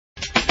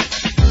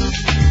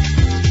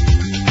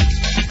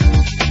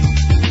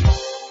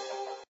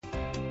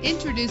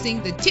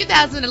Introducing the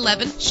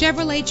 2011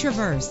 Chevrolet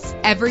Traverse.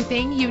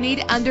 Everything you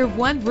need under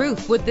one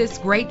roof with this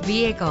great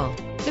vehicle.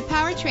 The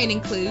powertrain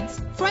includes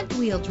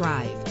front-wheel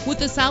drive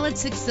with a solid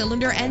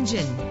 6-cylinder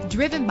engine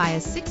driven by a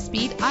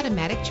 6-speed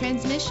automatic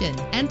transmission.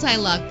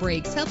 Anti-lock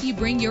brakes help you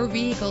bring your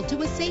vehicle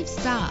to a safe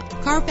stop.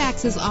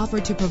 Carfax is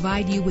offered to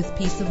provide you with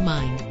peace of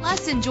mind.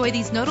 Plus, enjoy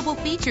these notable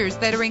features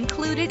that are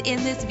included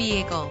in this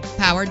vehicle: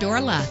 power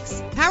door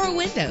locks, power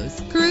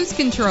windows, cruise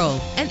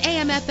control, an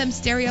AM/FM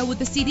stereo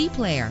with a CD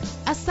player,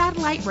 a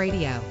satellite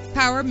radio,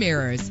 power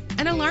mirrors,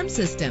 an alarm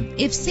system.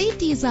 If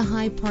safety is a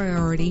high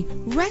priority,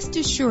 rest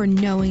assured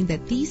knowing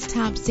that these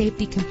top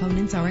safety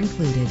components are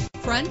included: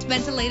 front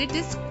ventilated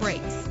disc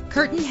brakes,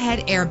 curtain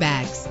head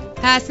airbags,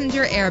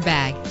 passenger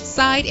airbag,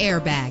 side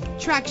airbag,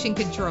 traction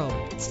control,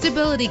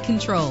 stability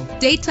control,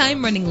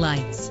 daytime running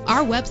lights.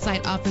 Our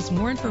website offers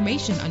more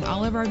information on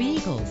all of our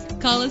vehicles.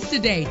 Call us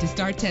today to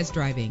start test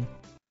driving.